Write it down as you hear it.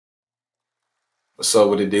What's up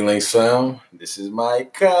with the D-Links fam? This is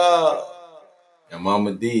Micah and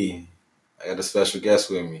Mama D. I got a special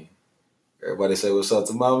guest with me. Everybody say what's up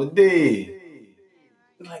to Mama D.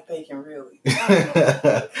 Like they can really.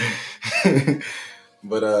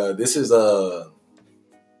 But this is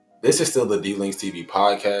still the D-Links TV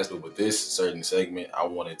podcast, but with this certain segment, I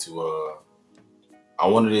wanted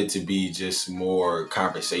it to be just more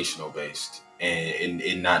conversational based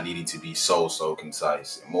and not needing to be so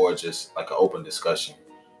concise. More just like an open discussion,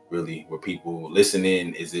 really, where people listen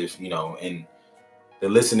in as if, and they're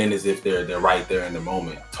listening as if they're right there in the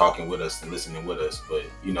moment, talking with us and listening with us. But,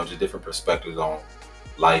 just different perspectives on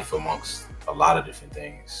life amongst a lot of different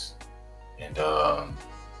things. And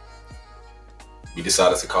we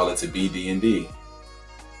decided to call it to be D&D.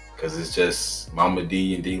 Because it's just Mama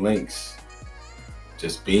D and D Links.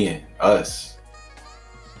 Just being us.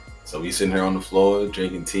 So we sitting here on the floor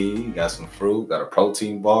drinking tea, got some fruit, got a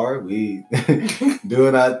protein bar. We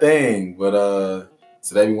doing our thing. But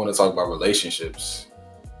today we want to talk about relationships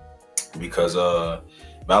because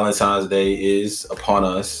Valentine's Day is upon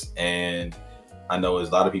us, and I know there's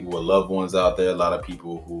a lot of people with loved ones out there, a lot of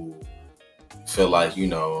people who feel like, they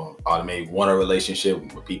may want a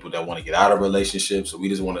relationship, with people that want to get out of relationships. So we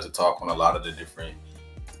just wanted to talk on a lot of the different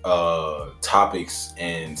topics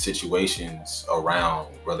and situations around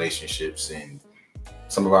relationships and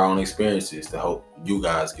some of our own experiences to help you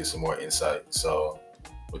guys get some more insight. So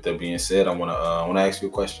with that being said, I want to ask you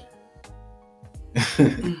a question.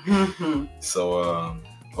 So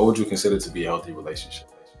what would you consider to be a healthy relationship?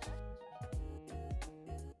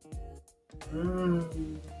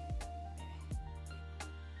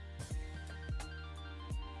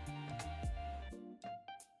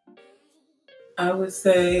 I would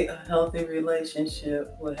say a healthy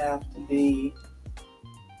relationship would have to be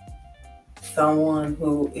someone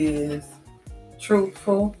who is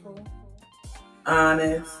truthful,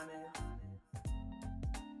 honest,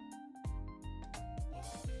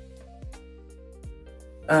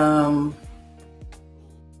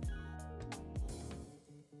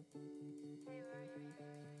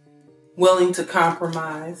 willing to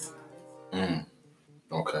compromise.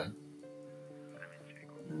 Okay.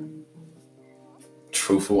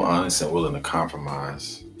 Truthful, honest, and willing to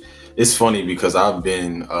compromise. It's funny because I've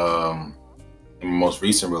been in my most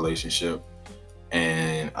recent relationship,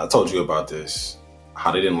 and I told you about this,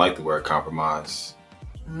 how they didn't like the word compromise.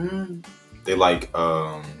 They like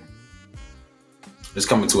just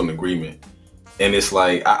coming to an agreement. And it's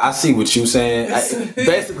like, I see what you're saying.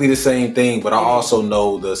 Basically the same thing, but I also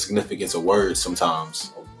know the significance of words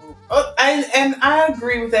sometimes. And I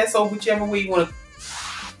agree with that. So whichever way you want to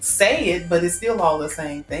say it, but it's still all the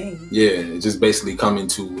same thing. Yeah, it's just basically coming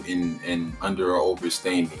to and under or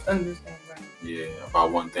overstanding. Understand, right? Yeah,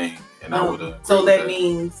 about one thing. And I would so that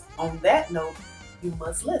means, on that note, you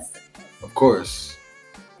must listen. Of course.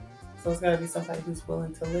 So it's got to be somebody who's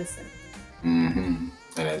willing to listen. Mm-hmm.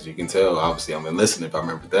 And as you can tell, obviously I'm listening if I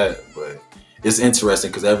remember that. But it's interesting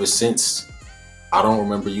because ever since, I don't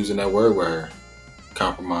remember using that word where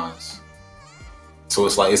compromise. So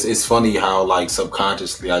it's like, it's funny how like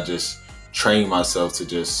subconsciously I just train myself to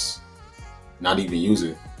just not even use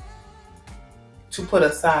it. To put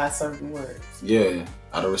aside certain words. Yeah,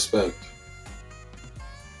 out of respect.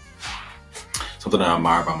 Something that I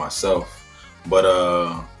admire about myself. But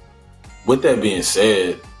with that being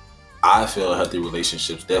said, I feel healthy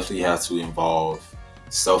relationships definitely have to involve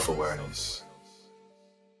self-awareness.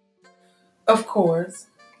 Of course.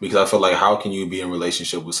 Because I feel like, how can you be in a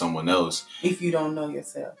relationship with someone else if you don't know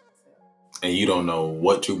yourself? And you don't know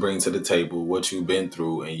what you bring to the table, what you've been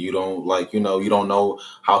through, and you don't you don't know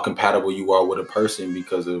how compatible you are with a person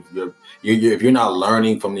because of if you're not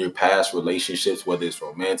learning from your past relationships, whether it's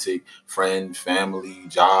romantic, friend, family,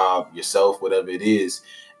 job, yourself, whatever it is,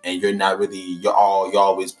 and you're not really, you're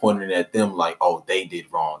always pointing at them like, oh, they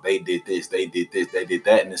did wrong, they did this, they did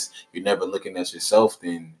that, and you're never looking at yourself.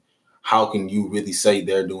 Then how can you really say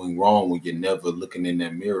they're doing wrong when you're never looking in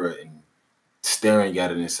that mirror and staring at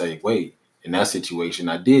it and say, wait, in that situation,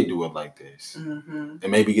 I did do it like this. Mm-hmm.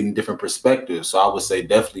 And maybe getting different perspectives. So I would say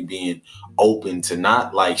definitely being open to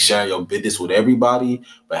not like sharing your business with everybody,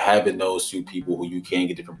 but having those few people who you can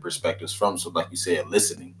get different perspectives from. So like you said,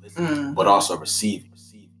 listening, but also receiving.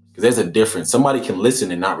 Because there's a difference. Somebody can listen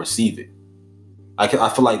and not receive it. I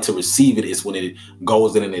feel like to receive it is when it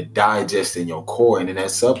goes in and it digests in your core and in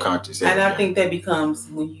that subconscious area. And I think that becomes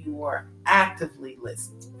when you are actively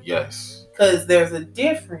listening. Yes. Because there's a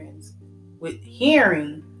difference with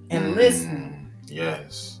hearing and listening.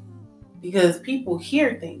 Yes. Because people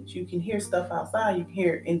hear things. You can hear stuff outside. You can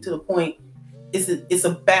hear it, and to the point it's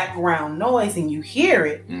a background noise and you hear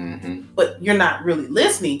it, but you're not really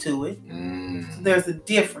listening to it. So there's a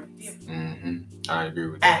difference. I agree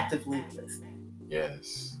with that. Actively listening.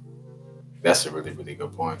 Yes. That's a really, really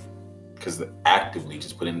good point. Because actively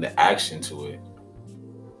just putting the action to it.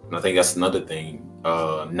 And I think that's another thing.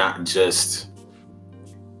 Not just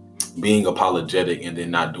being apologetic and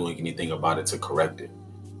then not doing anything about it to correct it.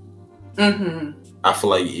 I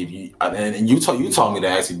feel like if you and you taught me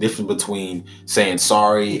that actually difference between saying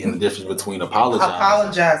sorry and the difference between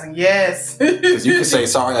apologizing. Yes. Because you can say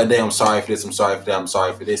sorry, I'm sorry for this, I'm sorry for that, I'm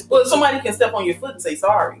sorry for this. Well, somebody can step on your foot and say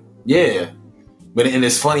sorry. Yeah. But and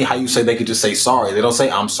it's funny how you say they could just say sorry. They don't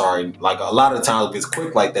say I'm sorry. Like a lot of the times it's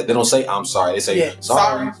quick like that. They don't say I'm sorry. They say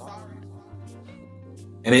sorry.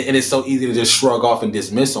 And it's so easy to just shrug off and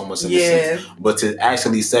dismiss almost in the sense. But to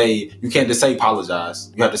actually say, you can't just say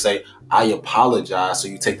apologize. You have to say, I apologize, so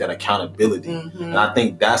you take that accountability. And I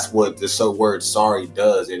think that's what the word sorry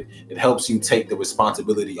does. It helps you take the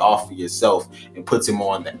responsibility off for yourself and puts him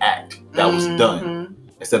on the act that was done.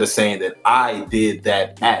 Instead of saying that I did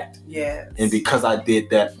that act. Yes. And because I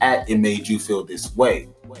did that act, it made you feel this way.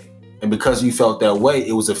 And because you felt that way,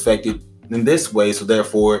 it was affected in this way. So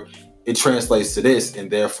therefore, it translates to this, and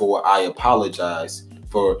therefore I apologize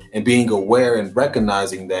for, and being aware and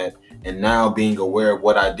recognizing that, and now being aware of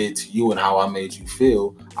what I did to you and how I made you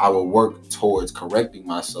feel, I will work towards correcting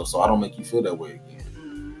myself so I don't make you feel that way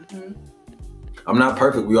again. I'm not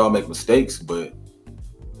perfect. We all make mistakes, but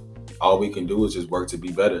all we can do is just work to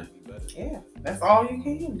be better. Yeah, that's all you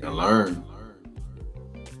can do. And learn.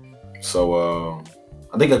 So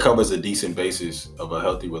I think it covers a decent basis of a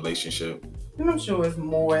healthy relationship. And I'm sure it's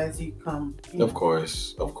more as you come. Of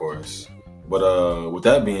course. But with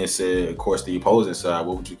that being said, of course, the opposing side,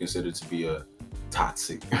 what would you consider to be a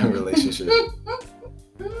toxic relationship?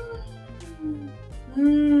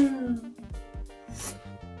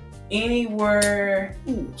 Anywhere.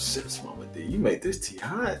 Ooh, sips, Mama D. You made this tea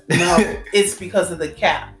hot. No, it's because of the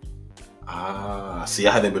cap. See,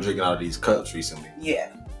 I haven't been drinking out of these cups recently.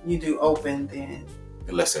 Yeah, you do open then.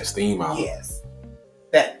 It lets that steam out. Yes,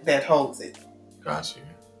 that holds it. Got you.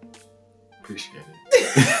 Appreciate it.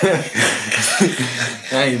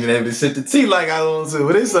 I ain't even able to sip the tea like I want to,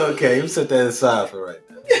 but it's okay. We'll set that aside for right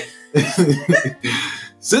now.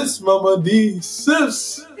 Sips, Mama D.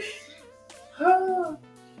 Sips.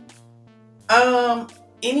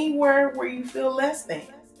 Anywhere where you feel less than.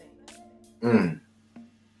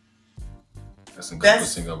 That's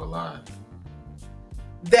encompassing of a lot.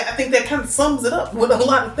 I think that kind of sums it up with a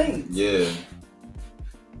lot of things. Yeah.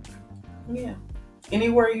 Yeah.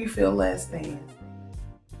 Anywhere you feel less than.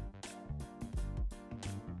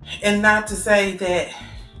 And not to say that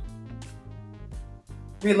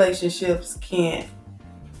relationships can't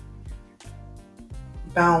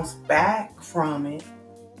bounce back from it.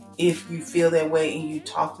 If you feel that way and you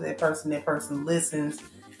talk to that person listens,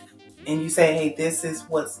 and you say, hey, this is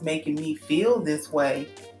what's making me feel this way.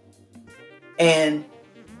 And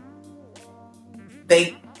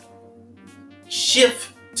they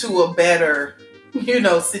shift to a better,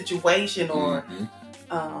 situation or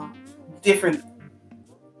different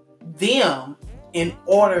them in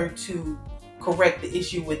order to correct the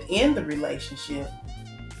issue within the relationship.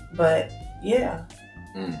 But yeah,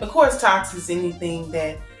 of course, toxic is anything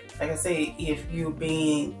that, like I say, if you're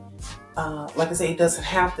being, like I say, it doesn't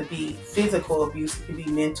have to be physical abuse. It can be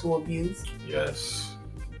mental abuse. Yes,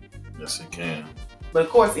 it can. But of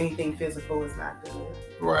course, anything physical is not good.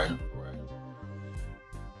 Right.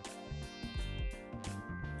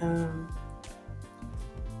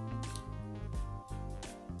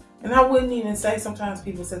 And I wouldn't even say, sometimes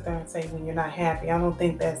people sit there and say, when you're not happy. I don't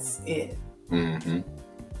think that's it.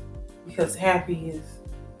 Because happy is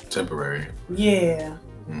temporary. Yeah.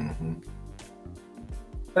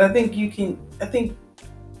 But I think you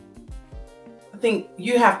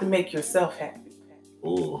have to make yourself happy.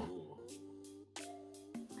 Ooh.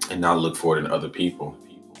 And not look for it in other people.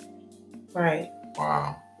 Right.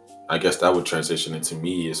 Wow. I guess that would transition into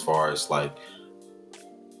me as far as like,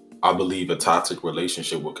 I believe a toxic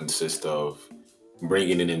relationship will consist of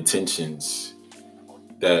bringing in intentions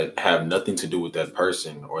that have nothing to do with that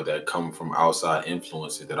person or that come from outside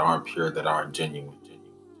influences that aren't pure, that aren't genuine.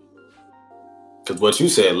 Because what you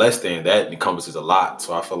said, less than, that encompasses a lot.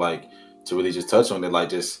 So I feel like to really just touch on it, like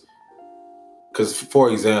just, because for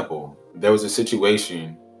example, there was a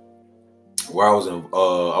situation where I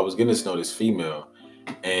was getting to know this female,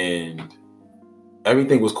 and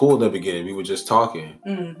everything was cool in the beginning. We were just talking,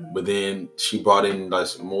 but then she brought in like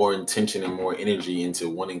more intention and more energy into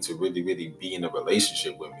wanting to really, really be in a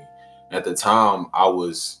relationship with me. At the time, I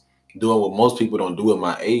was doing what most people don't do at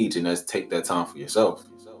my age, and that's take that time for yourself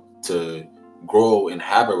to grow and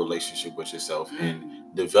have a relationship with yourself and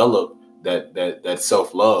develop that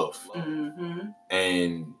self-love.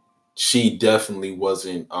 And she definitely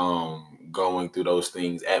wasn't going through those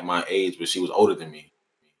things at my age, but she was older than me.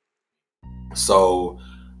 So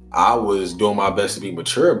I was doing my best to be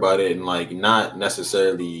mature about it and like not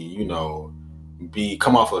necessarily, you know,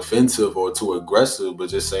 come off offensive or too aggressive, but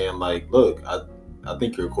just saying like, look, I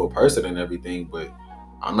think you're a cool person and everything, but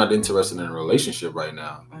I'm not interested in a relationship right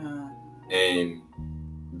now. And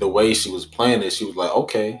the way she was playing it, she was like,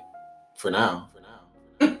 okay, for now.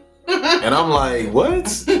 And I'm like,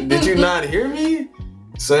 what? Did you not hear me?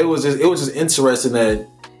 So it was just interesting that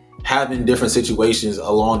having different situations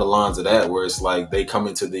along the lines of that, where it's like they come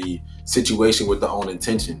into the situation with their own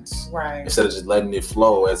intentions, right? Instead of just letting it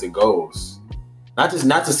flow as it goes. Not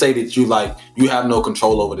to say that you have no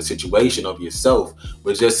control over the situation of yourself,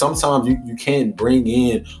 but just sometimes you can't bring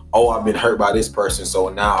in, oh, I've been hurt by this person, so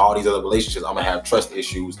now all these other relationships I'm gonna have trust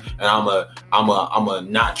issues, and I'm a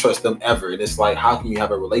not trust them ever. And it's like, how can you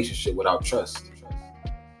have a relationship without trust?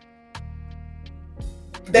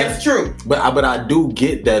 That's true. But I do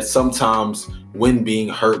get that sometimes when being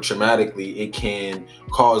hurt traumatically, it can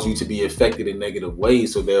cause you to be affected in negative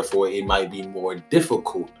ways. So therefore, it might be more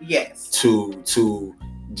difficult. Yes. To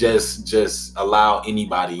just allow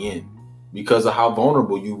anybody in because of how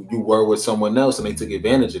vulnerable you were with someone else, and they took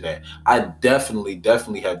advantage of that. I definitely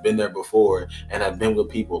have been there before, and I've been with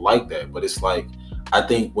people like that. But it's like, I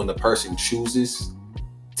think when the person chooses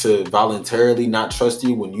to voluntarily not trust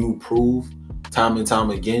you, when you prove time and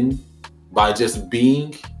time again by just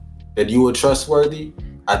being that you are trustworthy,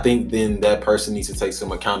 I think then that person needs to take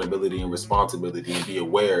some accountability and responsibility and be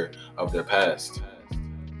aware of their past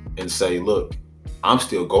and say, look, I'm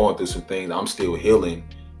still going through some things. I'm still healing.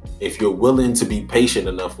 If you're willing to be patient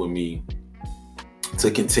enough with me to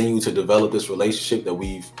continue to develop this relationship that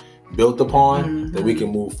we've built upon, then we can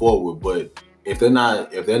move forward. But if they're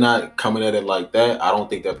not coming at it like that, I don't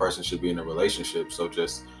think that person should be in a relationship. So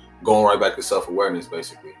just going right back to self-awareness,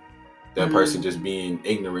 basically. That person just being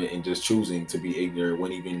ignorant and just choosing to be ignorant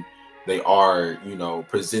when even they are, you know,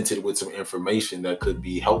 presented with some information that could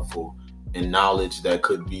be helpful and knowledge that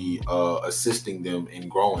could be assisting them in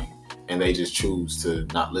growing, and they just choose to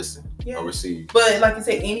not listen or receive. But like I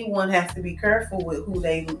said, anyone has to be careful with who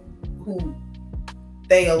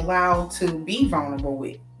they allow to be vulnerable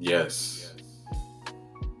with. Yes.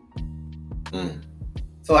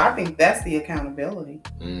 So I think that's the accountability.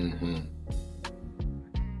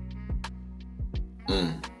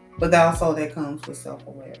 But also that comes with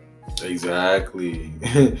self-awareness. Exactly.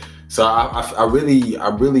 So I really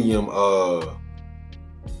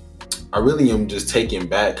am just taken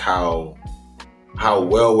back how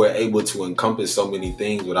well we're able to encompass so many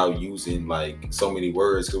things without using like so many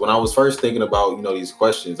words. Because when I was first thinking about, you know, these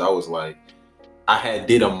questions, I was like, I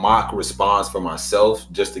did a mock response for myself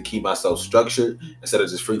just to keep myself structured instead of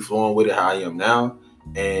just free flowing with it how I am now.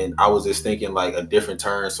 And I was just thinking like a different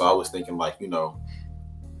turn. So I was thinking like, you know,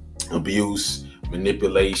 abuse,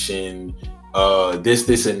 manipulation,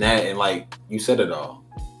 this and that. And like you said it all,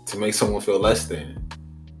 to make someone feel less than.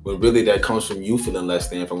 But really that comes from you feeling less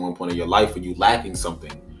than from one point of your life, or you lacking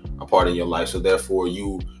something, a part of your life. So therefore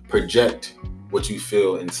you project what you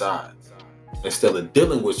feel inside instead of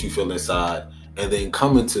dealing with what you feel inside and then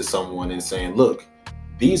coming to someone and saying, look,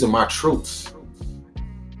 these are my truths.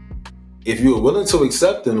 If you are willing to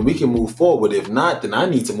accept them, we can move forward. If not, then I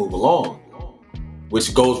need to move along.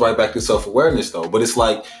 Which goes right back to self-awareness though. But it's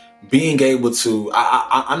like being able to,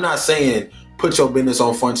 I'm not saying put your business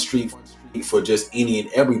on Front Street for just any and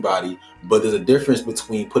everybody, but there's a difference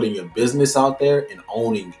between putting your business out there and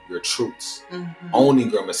owning your truths, owning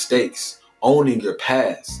your mistakes, owning your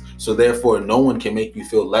past. So therefore, no one can make you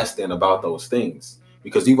feel less than about those things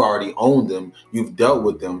because you've already owned them, you've dealt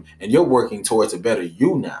with them, and you're working towards a better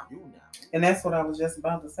you now. And that's what I was just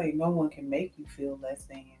about to say. No one can make you feel less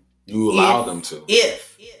than. You allow them to.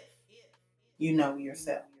 If you know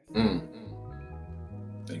yourself.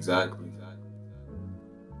 Exactly.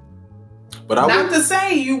 But not to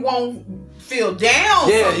say you won't feel down.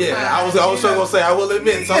 Yeah. I was gonna say, I will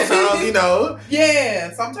admit, sometimes, you know.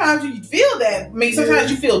 Yeah, sometimes you feel that. I mean,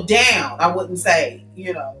 sometimes you feel down. I wouldn't say,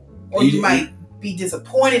 you know, or you might be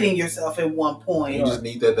disappointed in yourself at one point. You just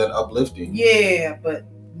need that uplifting. Yeah, but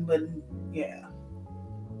yeah.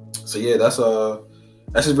 So yeah, that's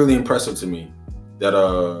just really impressive to me. That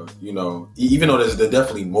you know, even though there's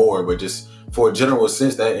definitely more, but just for a general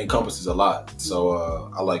sense, that encompasses a lot.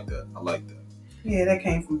 So I like that. Yeah, that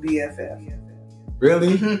came from BFF.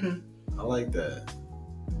 Really? I like that.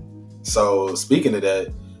 So speaking of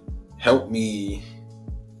that, help me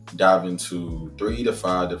dive into 3 to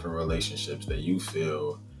 5 different relationships that you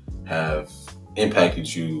feel have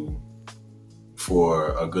impacted you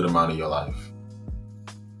for a good amount of your life.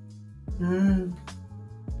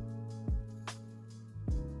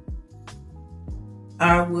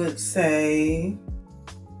 I would say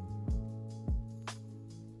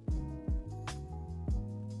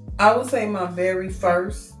my very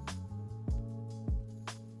first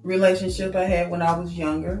relationship I had when I was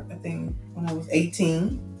younger. I think when I was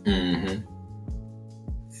 18.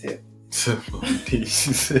 Sip.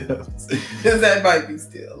 That might be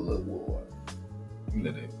still a little more.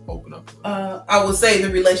 Let it open up. I would say the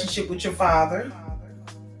relationship with your father.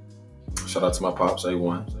 Shout out to my pops,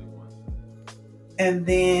 A1. And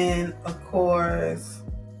then, of course,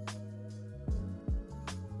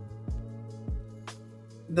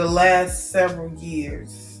 the last several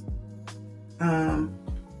years,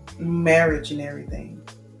 marriage and everything.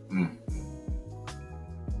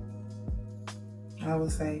 I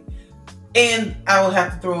would say. And I would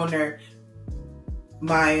have to throw in there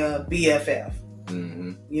my BFF.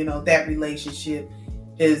 You know, that relationship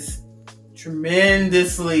is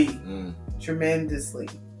tremendously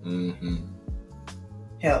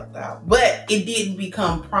helped out. But it didn't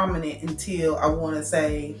become prominent until, I want to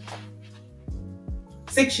say,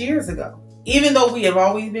 6 years ago. Even though we have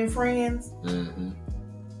always been friends,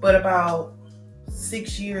 but about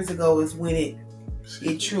 6 years ago is when it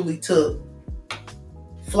truly took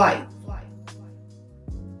flight.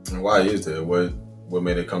 And why is that? What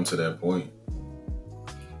made it come to that point?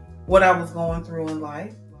 What I was going through in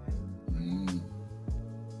life.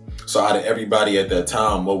 So out of everybody at that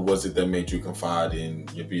time, what was it that made you confide in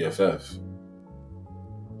your BFF?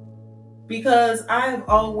 Because I've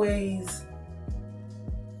always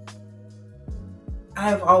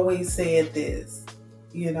said this,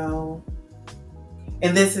 you know,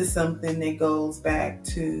 and this is something that goes back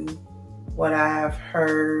to what I've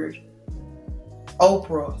heard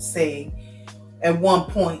Oprah say at one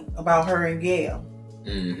point about her and Gail.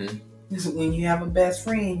 When you have a best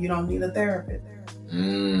friend, you don't need a therapist.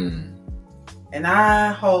 And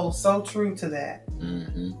I hold so true to that.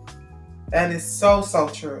 That is so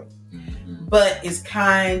true. But it's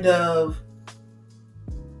kind of,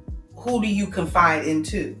 who do you confide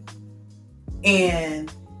into?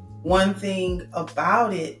 And one thing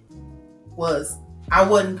about it was I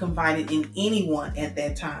wasn't confided in anyone at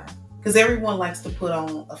that time. Because everyone likes to put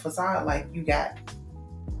on a facade like you got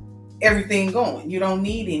everything going. You don't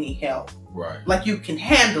need any help. Right. Like you can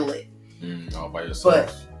handle it. All by yourself.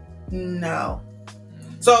 But no.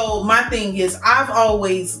 So my thing is, I've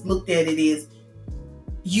always looked at it as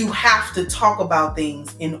you have to talk about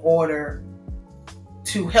things in order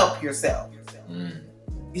to help yourself.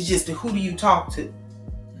 It's just who do you talk to?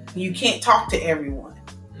 You can't talk to everyone.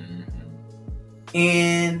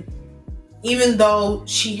 And even though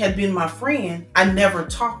she had been my friend, I never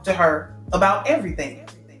talked to her about everything.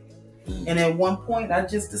 And at one point, I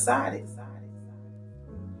just decided.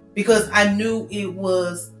 Because I knew it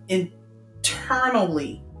was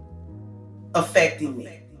internally affecting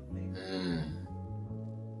me.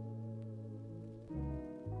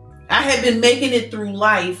 I had been making it through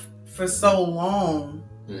life for so long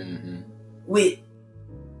with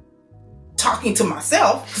talking to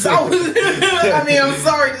myself. So I mean, I'm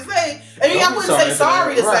sorry to say. I mean, I wouldn't say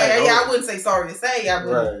sorry to say. Yeah, I wouldn't say sorry to say. I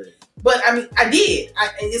wouldn't. Right. But I mean, I did.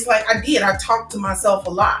 It's like I did. I talked to myself a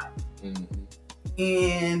lot.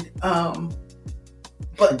 And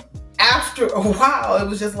but after a while, it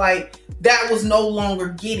was just like that was no longer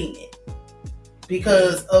getting it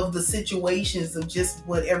because of the situations of just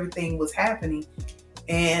what everything was happening.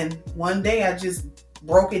 And one day I just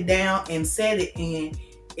broke it down and said it, and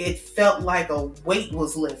it felt like a weight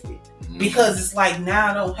was lifted because it's like now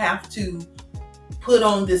I don't have to put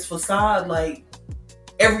on this facade like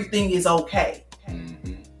everything is okay.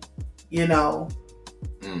 You know?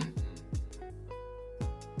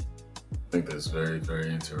 I think that's very, very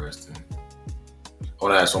interesting. I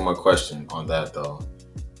want to ask one more question on that though.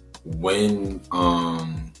 When,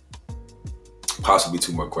 possibly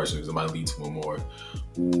 2 more questions, it might lead to one more.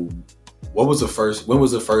 When was the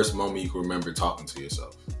first moment you can remember talking to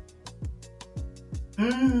yourself?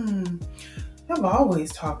 I've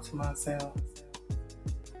always talked to myself.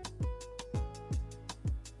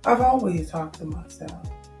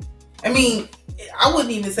 I mean, I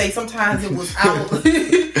wouldn't even say sometimes it was out.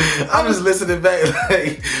 I'm just listening back.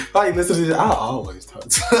 Like, probably listening to I always talk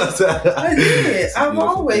to myself. I did. I've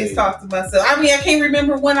always talked to myself. I mean, I can't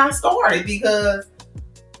remember when I started because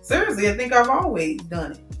seriously, I think I've always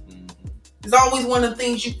done it. It's always one of the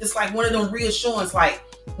things it's like one of them reassurance, like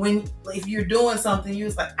if you're doing something, you're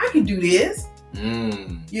like, I can do this.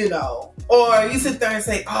 You know, or you sit there and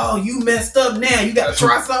say, oh, you messed up now, you gotta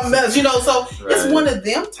try something else, you know. So it's one of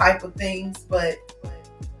them type of things. But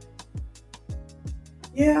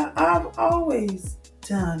yeah, I've always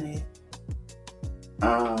done it.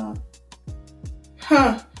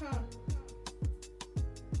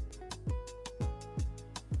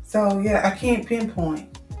 So yeah, I can't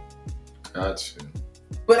pinpoint. Gotcha.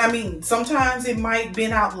 But I mean, sometimes it might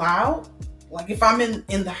been out loud. Like if I'm in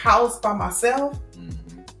the house by myself,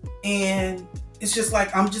 and it's just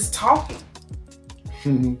like I'm just talking.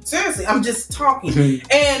 Seriously, I'm just talking.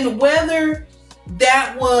 And whether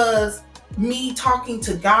that was me talking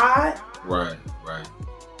to God, right,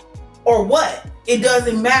 or what, it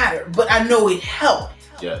doesn't matter. But I know it helped.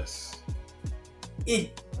 Yes,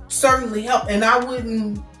 it certainly helped, and I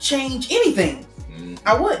wouldn't change anything.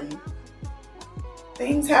 I wouldn't.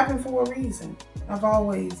 Things happen for a reason. I've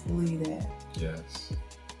always believed that. Yes.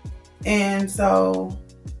 And so,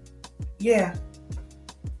 yeah.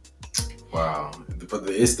 Wow. But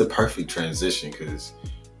it's the perfect transition, because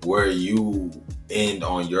where you end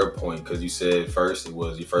on your point, because you said first it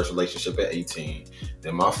was your first relationship at 18,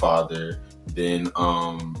 then my father, then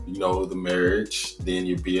you know, the marriage, then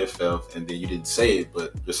your BFF, and then you didn't say it,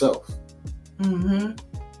 but yourself. And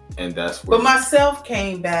that's where. But myself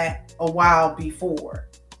came back a while before.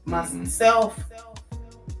 Myself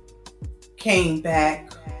came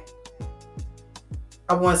back,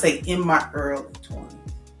 I want to say, in my early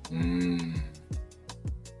 20s.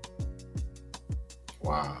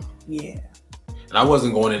 Wow. Yeah. And I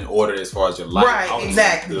wasn't going in order as far as your life. Right,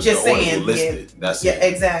 exactly. Just saying. That's yeah,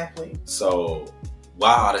 it. Exactly. So,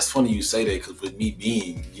 wow, that's funny you say that, because with me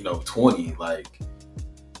being, 20, like,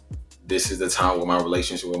 this is the time where my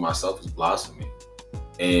relationship with myself is blossoming.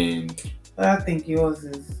 But I think yours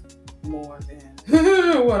is more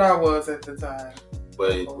than what I was at the time.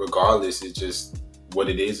 But regardless, it's just what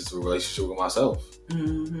it is. It's a relationship with myself.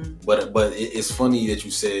 But it's funny that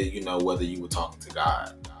you said, whether you were talking to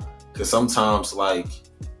God, because sometimes, like,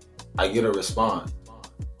 I get a response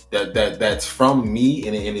that's from me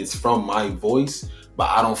and it's from my voice, but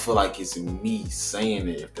I don't feel like it's me saying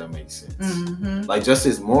it, if that makes sense. Like just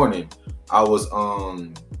this morning, last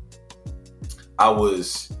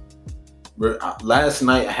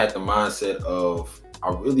night I had the mindset of, I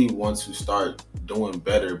really want to start doing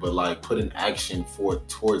better, but like putting action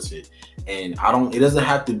towards it. And it doesn't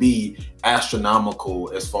have to be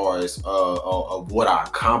astronomical as far as of what I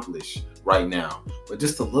accomplish right now, but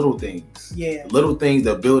just the little things. Yeah. Little things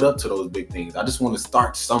that build up to those big things. I just want to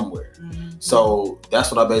start somewhere. So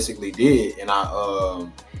that's what I basically did. And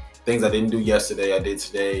things I didn't do yesterday, I did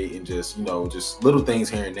today, and just little things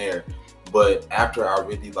here and there. But after I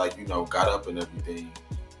really got up and everything,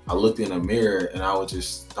 I looked in the mirror and I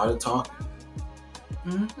just started talking.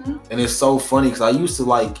 And it's so funny, because I used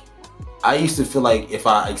to feel like if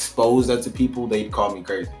I exposed that to people, they'd call me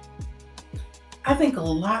crazy. I think a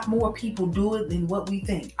lot more people do it than what we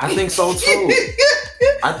think. I think so too.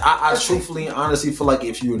 I truthfully and honestly feel like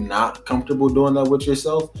if you're not comfortable doing that with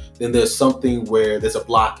yourself, then there's something where there's a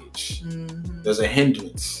blockage. There's a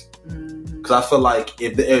hindrance. Because I feel like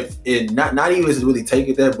if not even to really take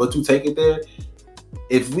it there, but to take it there,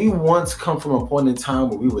 if we once come from a point in time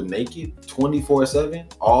where we were naked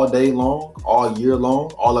 24/7, all day long, all year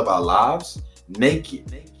long, all of our lives,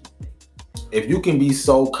 naked. If you can be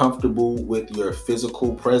so comfortable with your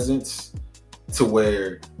physical presence to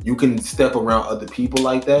where you can step around other people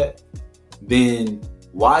like that, then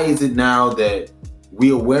why is it now that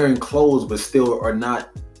we are wearing clothes but still are not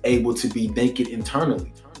able to be naked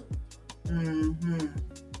internally?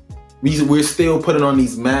 We're still putting on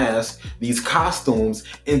these masks, these costumes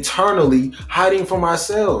internally, hiding from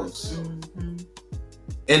ourselves.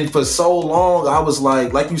 And for so long, I was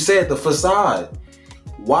like you said, the facade.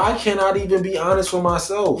 Why can't I even be honest with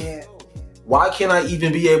myself? Yeah. Why can't I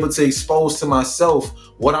even be able to expose to myself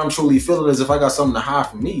what I'm truly feeling, as if I got something to hide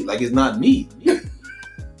from me? Like, it's not me.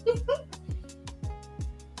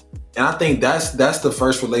 And I think that's the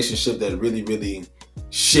first relationship that really, really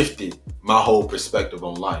shifted my whole perspective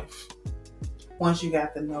on life. Once you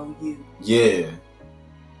got to know you. Yeah.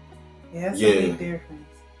 Yeah, that's a big difference.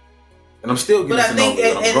 And I'm still getting to know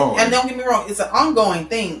that I'm growing. And don't get me wrong, it's an ongoing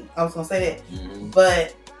thing. I was going to say that.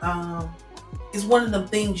 But it's one of them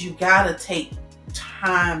things you got to take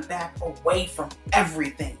time back away from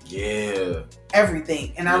everything. Yeah.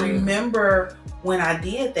 Everything. And I remember when I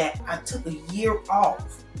did that, I took a year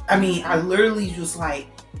off. I mean, I literally was like,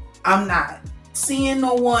 I'm not seeing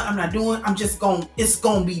no one. I'm not doing, it's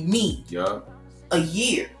going to be me. Yeah. A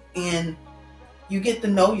year. And you get to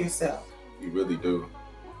know yourself. You really do.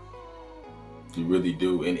 You really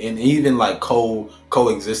do. And even like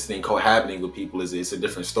coexisting, cohabiting with people it's a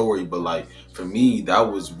different story. But like for me, that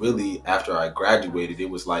was really after I graduated. It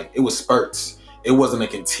was spurts. It wasn't a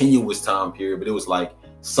continuous time period, but it was like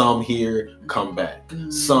some here, come back. Mm-hmm.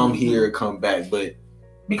 Some here, come back. But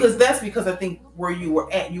because I think where you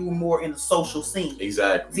were at, you were more in the social scene.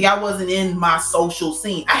 Exactly. See, I wasn't in my social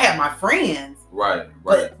scene. I had my friends. Right.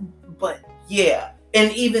 But yeah.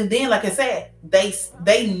 And even then, like I said,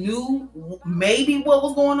 they knew maybe what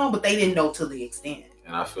was going on, but they didn't know to the extent.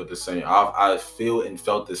 And I feel the same. I feel and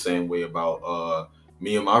felt the same way about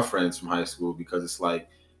me and my friends from high school, because it's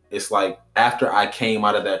like after I came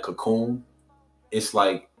out of that cocoon, it's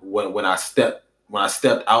like when I stepped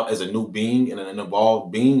out as a new being and an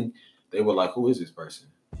evolved being, they were like, "Who is this person?"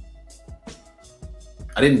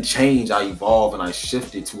 I didn't change. I evolved and I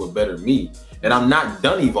shifted to a better me. And I'm not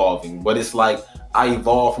done evolving, but it's like I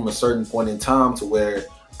evolved from a certain point in time to where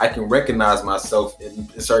I can recognize myself in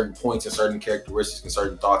certain points and certain characteristics and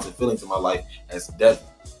certain thoughts and feelings in my life as Devin.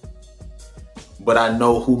 But I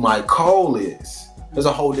know who my Cole is. There's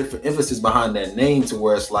a whole different emphasis behind that name, to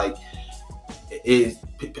where it's like,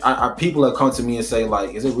 people have come to me and say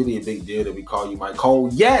like, is it really a big deal that we call you Mike Cole?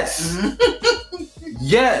 Yes.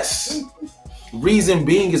 Yes. Reason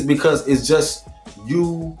being is because it's just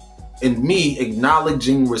you and me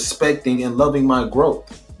acknowledging, respecting, and loving my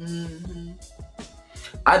growth. Mm-hmm.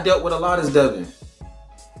 I dealt with a lot as Devin.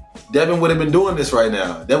 Devin would have been doing this right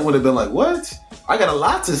now. Devin would have been like, what? I got a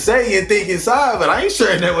lot to say and think inside, but I ain't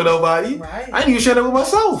sharing that with nobody. Right. I ain't even sharing that with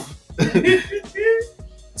myself.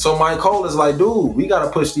 So my Cole is like, dude, we got to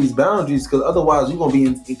push these boundaries, because otherwise you're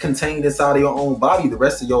going to be contained inside of your own body the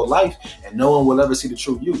rest of your life, and no one will ever see the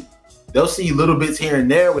true you. They'll see little bits here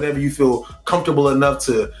and there, whenever you feel comfortable enough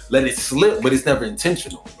to let it slip, but it's never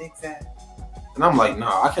intentional. Exactly. And I'm like,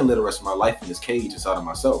 nah, I can't live the rest of my life in this cage inside of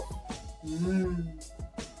myself.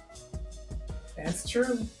 That's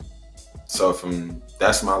true. So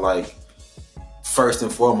that's my, like, first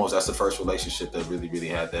and foremost, that's the first relationship that really, really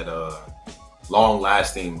had that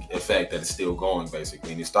long-lasting effect that is still going,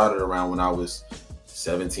 basically. And it started around when I was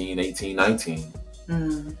 17, 18, 19.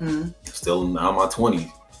 Mm-hmm. Still in my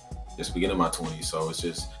 20s. Just beginning my 20s. So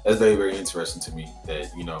that's very, very interesting to me that,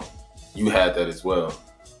 you had that as well.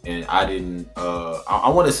 And I didn't, I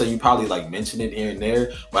want to say you probably like mentioned it here and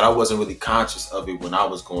there, but I wasn't really conscious of it when I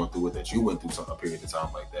was going through it, that you went through a period of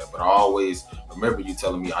time like that. But I always remember you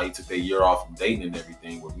telling me how you took that year off from dating and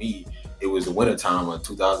everything. With me, it was the winter time of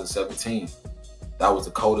 2017. That was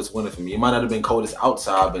the coldest winter for me. It might not have been coldest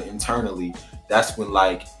outside, but internally, that's when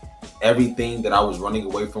like everything that I was running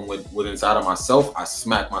away from with inside of myself, I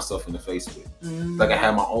smacked myself in the face with. Mm-hmm. Like I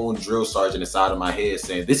had my own drill sergeant inside of my head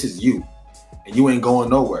saying, this is you, and you ain't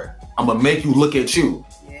going nowhere. I'm going to make you look at you.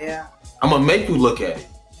 Yeah. I'm going to make you look at it.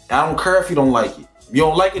 I don't care if you don't like it. If you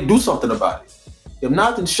don't like it, do something about it. If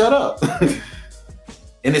not, then shut up.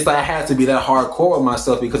 And it's like I had to be that hardcore with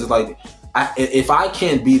myself, because it's like, if I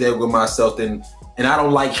can't be there with myself, then, and I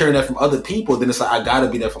don't like hearing that from other people, then it's like I got to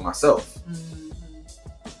be there for myself. Mm-hmm.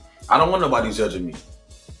 I don't want nobody judging me.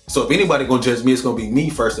 So if anybody gonna judge me, it's gonna be me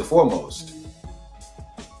first and foremost.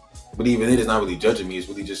 Mm-hmm. But even then, it's not really judging me. It's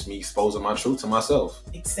really just me exposing my truth to myself.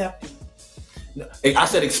 Accepting. I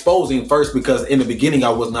said exposing first because in the beginning, I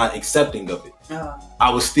was not accepting of it. I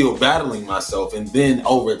was still battling myself. And then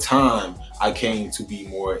over time, I came to be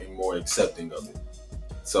more and more accepting of it.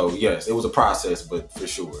 So yes, it was a process, but for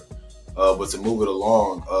sure. But to move it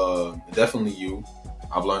along, definitely you.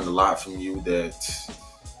 I've learned a lot from you that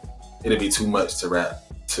it'll be too much to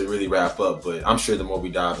really wrap up, but I'm sure the more we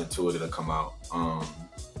dive into it, it'll come out.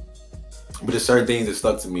 But there's certain things that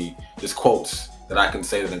stuck to me, just quotes that I can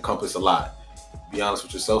say that encompass a lot. Be honest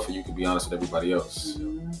with yourself, and you can be honest with everybody else.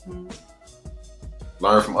 Mm-hmm.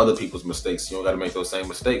 Learn from other people's mistakes. You don't got to make those same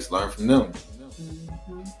mistakes. Learn from them.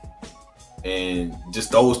 Mm-hmm. And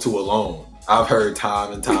just those two alone, I've heard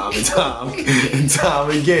time and time and time and time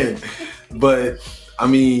again. But I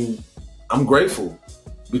mean, I'm grateful.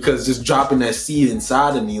 Because just dropping that seed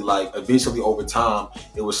inside of me, like eventually over time,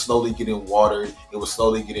 it was slowly getting watered. It was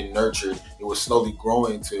slowly getting nurtured. It was slowly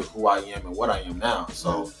growing to who I am and what I am now.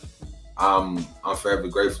 So I'm forever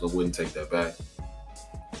grateful and wouldn't take that back.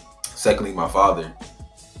 Secondly, my father.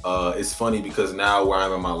 It's funny because now where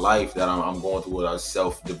I'm in my life, that I'm going through a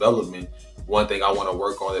self-development, one thing I want to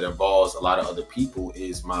work on that involves a lot of other people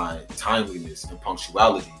is my timeliness and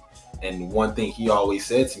punctuality. And one thing he always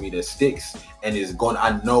said to me that sticks and is going,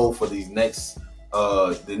 I know for the next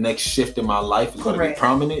shift in my life is going to be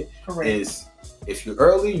prominent. Correct. Is if you're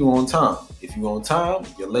early, you're on time. If you're on time,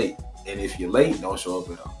 you're late. And if you're late, don't show up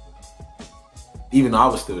at all. even though I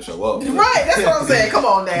would still show up. Right, that's what I'm saying. Come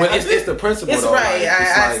on now. But it's the principle. It's though. right. Like,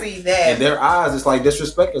 I see that. In their eyes, it's like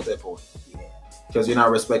disrespect at that point. Because you're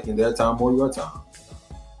not respecting their time or your time.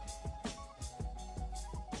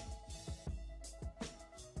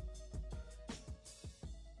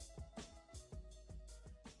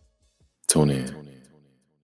 Tune in.